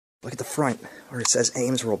Look at the front where it says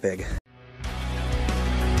Ames real big.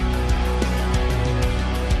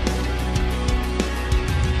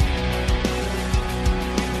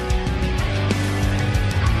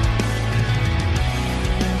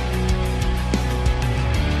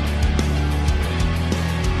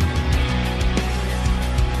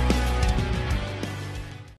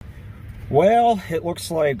 Well, it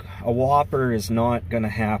looks like a Whopper is not going to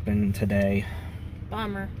happen today.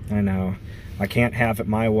 Bummer. I know. I can't have it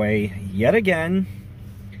my way yet again.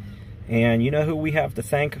 And you know who we have to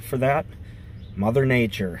thank for that? Mother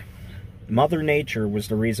Nature. Mother Nature was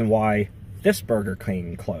the reason why this Burger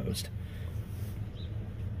King closed.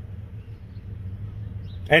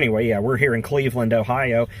 Anyway, yeah, we're here in Cleveland,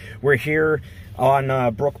 Ohio. We're here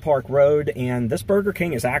on Brook Park Road, and this Burger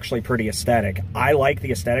King is actually pretty aesthetic. I like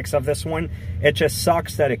the aesthetics of this one. It just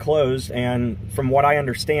sucks that it closed, and from what I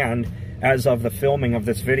understand, as of the filming of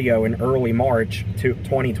this video in early March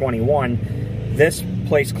 2021, this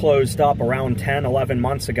place closed up around 10, 11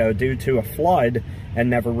 months ago due to a flood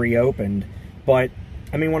and never reopened. But,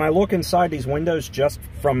 I mean, when I look inside these windows just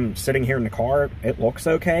from sitting here in the car, it looks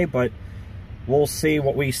okay, but we'll see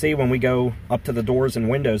what we see when we go up to the doors and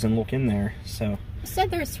windows and look in there. So It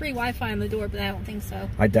said there's free Wi-Fi on the door, but I don't think so.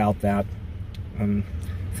 I doubt that. I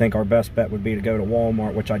think our best bet would be to go to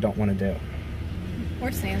Walmart, which I don't want to do.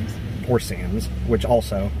 Or Sam's. Or Sam's, which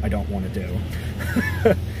also I don't want to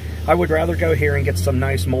do. I would rather go here and get some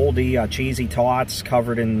nice moldy, cheesy tots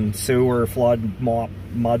covered in sewer, flood,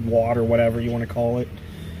 mud, water, whatever you want to call it.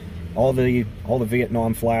 All the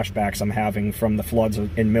Vietnam flashbacks I'm having from the floods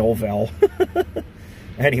in Millville.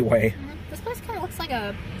 Anyway. This place kind of looks like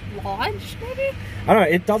a lodge, maybe? I don't know,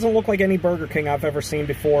 it doesn't look like any Burger King I've ever seen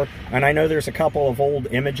before, and I know there's a couple of old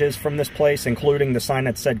images from this place, including the sign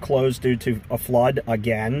that said closed due to a flood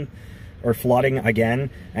again, or flooding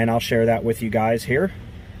again, and I'll share that with you guys here.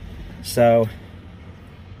 So,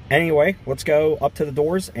 anyway, let's go up to the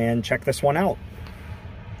doors and check this one out.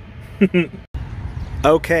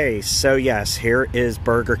 Okay, so yes, here is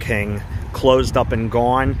Burger King, closed up and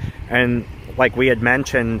gone, and like we had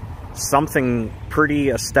mentioned, something pretty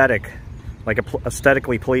aesthetic, like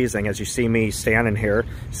aesthetically pleasing, as you see me standing here,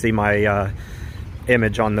 see my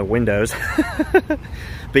image on the windows.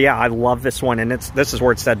 But yeah, I love this one, and this is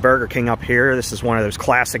where it said Burger King up here. This is one of those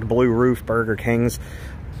classic blue roof Burger Kings.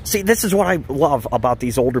 See, this is what I love about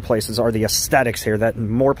these older places, are the aesthetics here that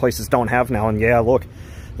more places don't have now. And yeah, look,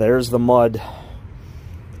 there's the mud.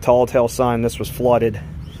 Tall tale sign, this was flooded.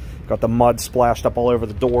 Got the mud splashed up all over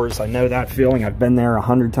the doors. I know that feeling. I've been there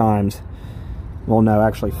 100 times. Well, no,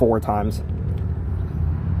 actually 4 times.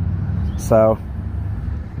 So,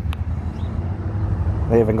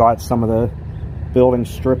 they even got some of the buildings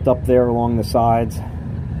stripped up there along the sides.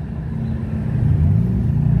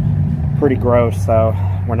 Pretty gross, though,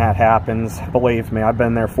 when that happens. Believe me, I've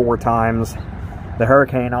been there 4 times. The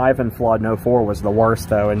Hurricane Ivan flood in 04 was the worst,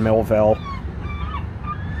 though, in Millville.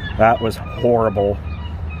 That was horrible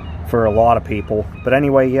for a lot of people. But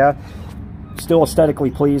anyway, yeah, still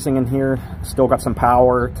aesthetically pleasing in here. Still got some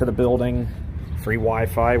power to the building. Free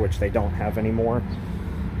Wi-Fi, which they don't have anymore.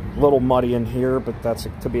 A little muddy in here, but that's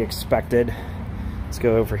to be expected. Let's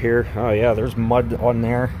go over here. Oh yeah, there's mud on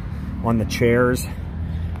there, on the chairs.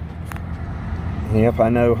 Yep, I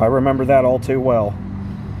know. I remember that all too well.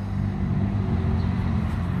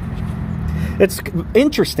 It's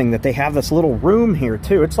interesting that they have this little room here,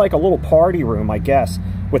 too. It's like a little party room, I guess,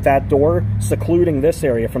 with that door secluding this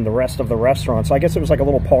area from the rest of the restaurant. So I guess it was like a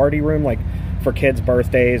little party room, like for kids'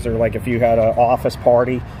 birthdays, or like if you had an office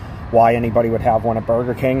party. Why anybody would have one at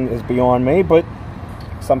Burger King is beyond me, but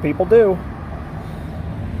some people do.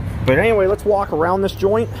 But anyway, let's walk around this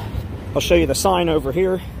joint. I'll show you the sign over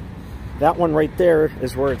here. That one right there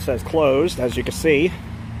is where it says closed, as you can see.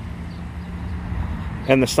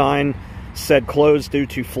 And the sign said closed due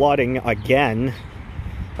to flooding again.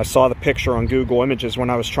 I saw the picture on Google Images when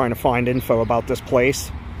I was trying to find info about this place.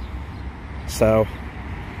 So,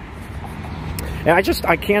 and I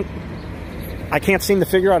can't seem to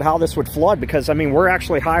figure out how this would flood, because I mean, we're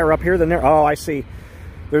actually higher up here than there. Oh, I see.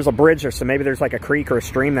 There's a bridge there, so maybe there's like a creek or a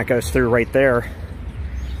stream that goes through right there.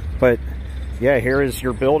 But yeah, here is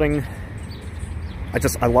your building.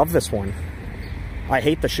 I love this one. I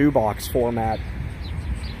hate the shoebox format.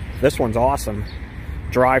 This one's awesome.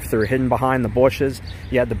 Drive-through, hidden behind the bushes.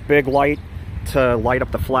 You had the big light to light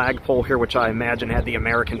up the flagpole here, which I imagine had the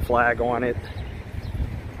American flag on it.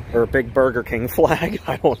 Or a big Burger King flag,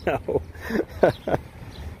 I don't know.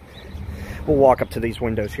 We'll walk up to these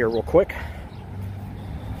windows here real quick.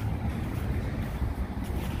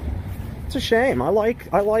 It's a shame. I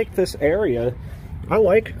like this area. I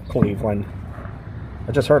like Cleveland.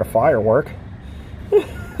 I just heard a firework.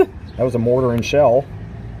 That was a mortar and shell.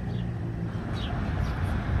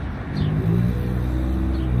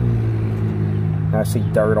 I see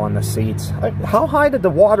dirt on the seats. How high did the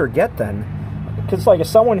water get then? Because like as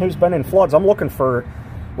someone who's been in floods, I'm looking for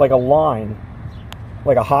like a line,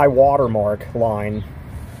 like a high water mark line,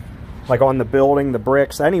 like on the building, the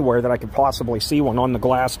bricks, anywhere that I could possibly see one. On the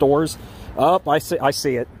glass doors. Up, I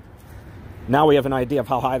see it. Now we have an idea of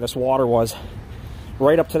how high this water was.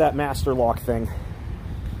 Right up to that master lock thing.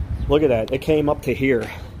 Look at that. It came up to here.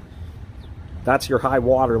 That's your high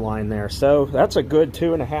water line there. So that's a good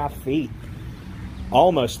 2.5 feet.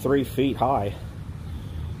 Almost 3 feet high.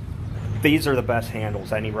 These are the best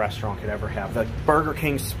handles any restaurant could ever have. The Burger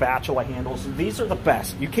King spatula handles. These are the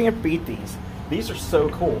best. You can't beat these. These are so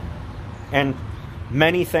cool. And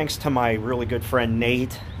many thanks to my really good friend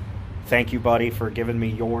Nate. Thank you, buddy, for giving me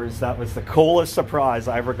yours. That was the coolest surprise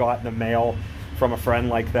I ever got in the mail from a friend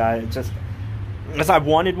like that. It just, because I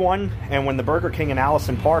wanted one, and when the Burger King in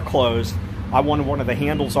Allison Park closed, I wanted one of the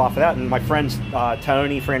handles off of that. And my friends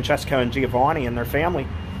Tony, Francesco, and Giovanni and their family,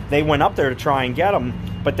 they went up there to try and get them,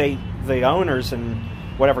 but the owners and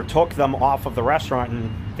whatever took them off of the restaurant,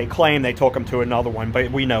 and they claim they took them to another one,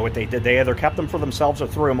 but we know what they did. They either kept them for themselves or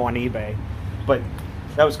threw them on eBay. But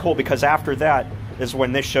that was cool, because after that is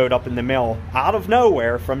when this showed up in the mail out of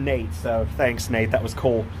nowhere from Nate. So thanks, Nate. That was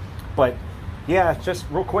cool. But yeah, just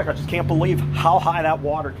real quick, I just can't believe how high that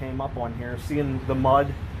water came up on here. Seeing the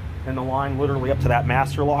mud and the line literally up to that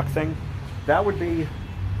master lock thing, that would be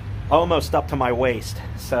almost up to my waist.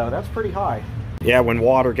 So that's pretty high. Yeah, when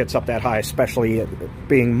water gets up that high, especially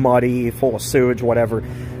being muddy, full of sewage, whatever,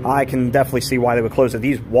 I can definitely see why they would close it.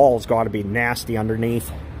 These walls got to be nasty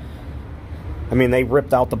underneath. I mean, they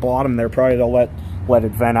ripped out the bottom there probably to let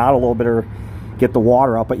it vent out a little bit or get the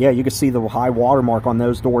water up. But yeah, you can see the high water mark on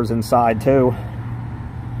those doors inside too.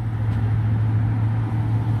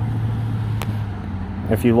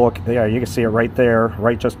 If you look, yeah, you can see it right there,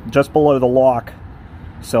 right just below the lock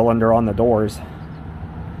cylinder on the doors.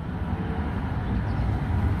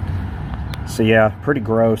 So yeah, pretty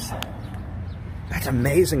gross. That's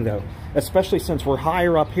amazing though, especially since we're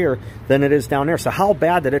higher up here than it is down there. So how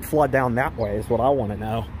bad did it flood down that way is what I want to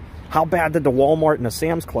know. How bad did the Walmart and the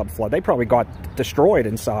Sam's Club flood? They probably got destroyed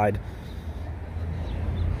inside.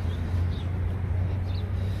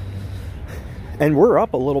 And we're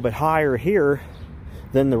up a little bit higher here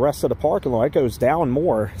than the rest of the parking lot. It goes down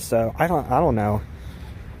more, so I don't know.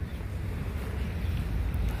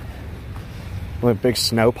 What a big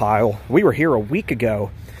snow pile. We were here a week ago,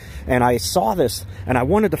 and I saw this, and I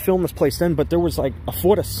wanted to film this place then, but there was like a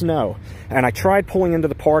foot of snow. And I tried pulling into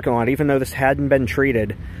the parking lot, even though this hadn't been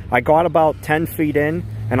treated. I got about 10 feet in,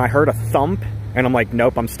 and I heard a thump, and I'm like,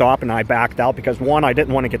 nope, I'm stopping. And I backed out because, one, I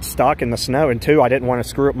didn't want to get stuck in the snow, and two, I didn't want to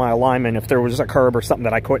screw up my alignment if there was a curb or something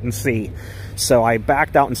that I couldn't see. So I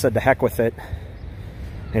backed out and said, to heck with it.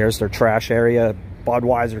 Here's their trash area.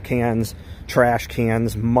 Budweiser cans, trash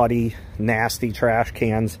cans, muddy, nasty trash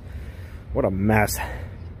cans. What a mess.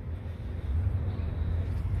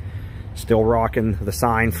 Still rocking the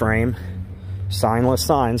sign frame. Signless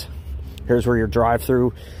signs. Here's where your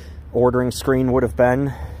drive-through ordering screen would have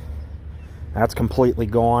been. That's completely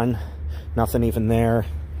gone. Nothing even there.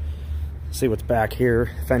 See what's back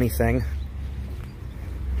here, if anything.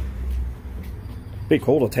 Be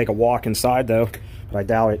cool to take a walk inside though, but I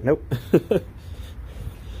doubt it. Nope.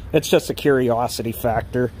 It's just a curiosity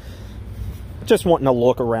factor. Just wanting to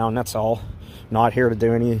look around, that's all. Not here to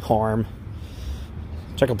do any harm.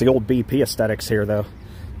 Check out the old BP aesthetics here though.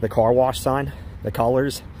 The car wash sign, the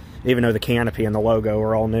colors, even though the canopy and the logo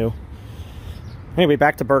are all new. Anyway,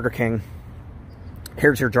 back to Burger King.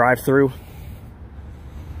 Here's your drive-through.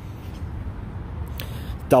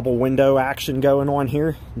 Double window action going on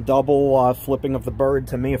here. Double flipping of the bird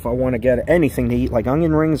to me if I want to get anything to eat. Like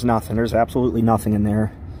onion rings, nothing. There's absolutely nothing in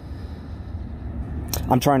there.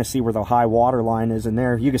 I'm trying to see where the high water line is in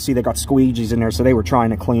there. You can see they got squeegees in there, so they were trying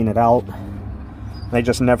to clean it out. They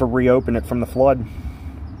just never reopened it from the flood.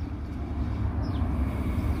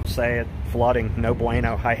 Say it, flooding, no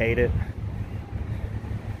bueno. I hate it.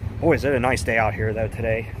 Boy, is it a nice day out here though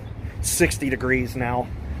today. 60 degrees now.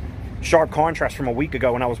 Sharp contrast from a week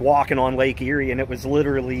ago when I was walking on Lake Erie and it was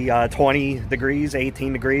literally 20 degrees,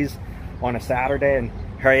 18 degrees on a Saturday, and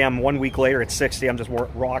here I am 1 week later at 60. I'm just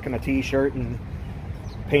rocking a t-shirt and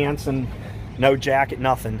pants and no jacket,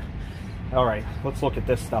 nothing. All right, let's look at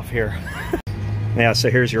this stuff here. Yeah, so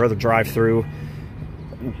here's your other drive-through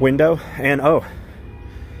window, and oh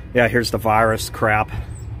yeah, here's the virus crap.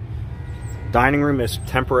 Dining room is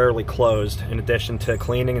temporarily closed. In addition to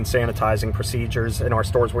cleaning and sanitizing procedures in our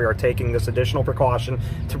stores, we are taking this additional precaution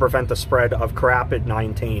to prevent the spread of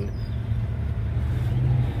COVID-19.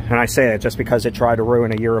 And I say it just because it tried to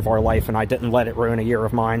ruin a year of our life, and I didn't let it ruin a year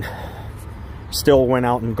of mine. Still went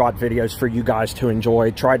out and got videos for you guys to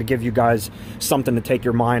enjoy. Tried to give you guys something to take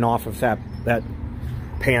your mind off of that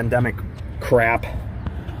pandemic crap.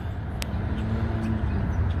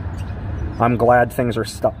 I'm glad things are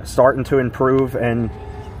starting to improve, and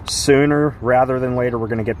sooner rather than later we're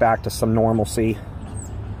going to get back to some normalcy.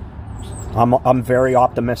 I'm very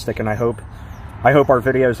optimistic, and I hope our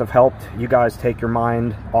videos have helped you guys take your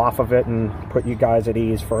mind off of it and put you guys at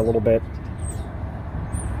ease for a little bit.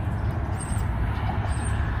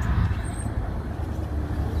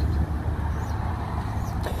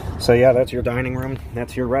 So yeah, that's your dining room.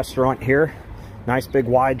 That's your restaurant here. Nice big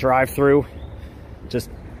wide drive-through. Just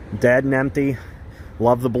dead and empty.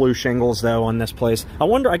 Love the blue shingles though on this place. I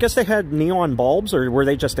wonder, I guess they had neon bulbs, or were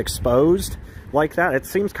they just exposed like that? It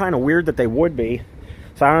seems kind of weird that they would be.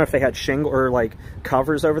 So I don't know if they had shingle or like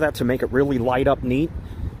covers over that to make it really light up neat.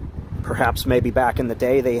 Perhaps maybe back in the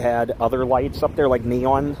day they had other lights up there like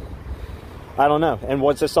neon. I don't know. And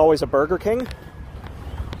was this always a Burger King?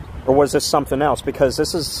 Or was this something else? Because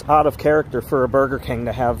this is out of character for a Burger King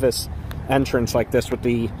to have this entrance like this with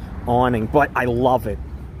the awning. But I love it.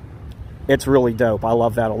 It's really dope. I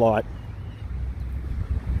love that a lot.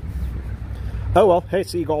 Oh well, hey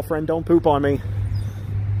seagull friend, don't poop on me.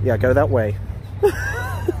 Yeah, go that way.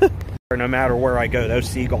 No matter where I go, those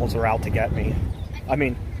seagulls are out to get me. I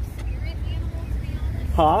mean, Spirit animals, to be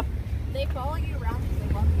honest. huh? They follow you around because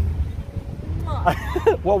they love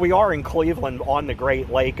you. Well, we are in Cleveland on the Great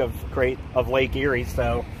Lake of Lake Erie,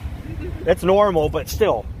 so it's normal, but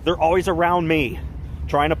still, they're always around me,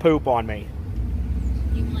 trying to poop on me.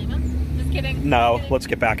 You blame them? Just kidding. No, Just kidding. let's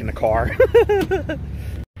get back in the car.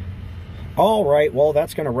 All right, well,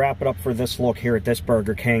 that's going to wrap it up for this look here at this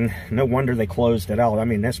Burger King. No wonder they closed it out. I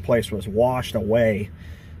mean, this place was washed away.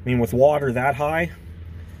 I mean, with water that high,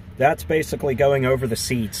 that's basically going over the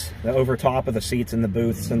seats, over top of the seats and the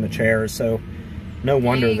booths and the chairs. So no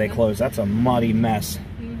wonder they closed. That's a muddy mess.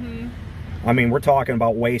 Mm-hmm. I mean, we're talking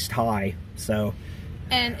about waist high, so...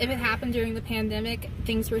 And if it happened during the pandemic,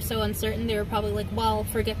 things were so uncertain, they were probably like, well,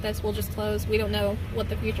 forget this, we'll just close. We don't know what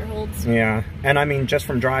the future holds. Yeah, and I mean, just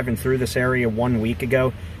from driving through this area 1 week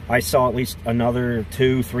ago, I saw at least another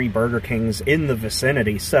 2-3 Burger Kings in the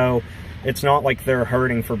vicinity, so it's not like they're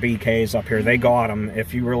hurting for BKs up here. They got them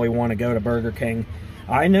if you really want to go to Burger King.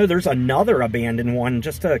 I know there's another abandoned one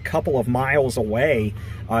just a couple of miles away.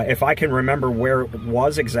 If I can remember where it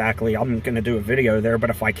was exactly, I'm going to do a video there, but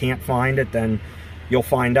if I can't find it, then... you'll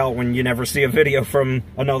find out when you never see a video from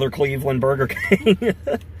another Cleveland Burger King.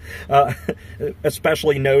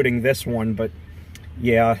 Especially noting this one, but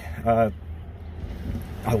yeah,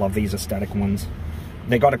 I love these aesthetic ones.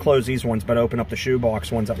 They got to close these ones, but open up the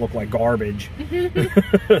shoebox ones that look like garbage.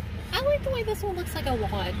 I like the way this one looks like a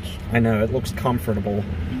lodge. I know, it looks comfortable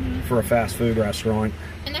for a fast food restaurant.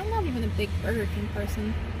 And I'm not even a big Burger King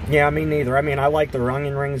person. Yeah, me neither. I mean, I like their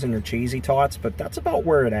onion rings and their cheesy tots, but that's about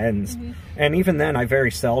where it ends. And even then, I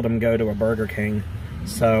very seldom go to a Burger King.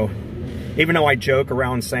 So, even though I joke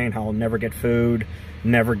around saying how I'll never get food,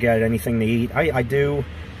 never get anything to eat, I do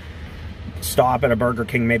stop at a Burger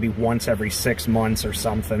King maybe once every 6 months or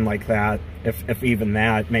something like that. If even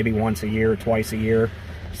that, maybe once a year, twice a year.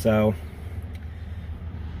 So,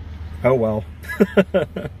 oh well.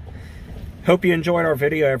 Hope you enjoyed our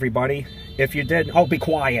video, everybody. If you did, oh, be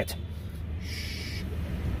quiet.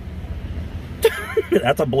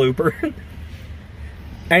 That's a blooper.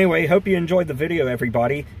 Anyway, hope you enjoyed the video,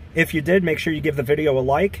 everybody. If you did, make sure you give the video a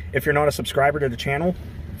like. If you're not a subscriber to the channel,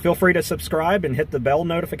 feel free to subscribe and hit the bell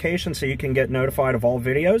notification so you can get notified of all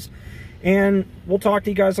videos. And we'll talk to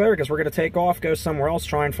you guys later, because we're going to take off, go somewhere else,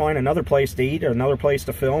 try and find another place to eat or another place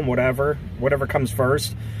to film, whatever comes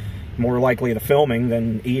first. More likely the filming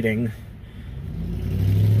than eating.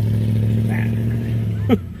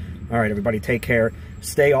 All right, everybody, take care.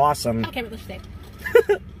 Stay awesome. Okay, but let's stay.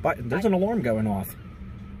 But there's an alarm going off.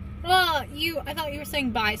 Well, I thought you were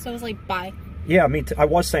saying bye, so I was like, bye. Yeah, me too. I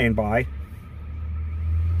was saying bye.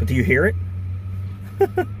 But do you hear it?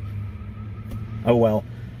 Oh, well.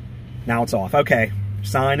 Now it's off. Okay.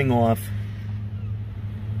 Signing off.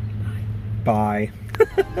 Bye.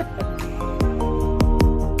 Bye.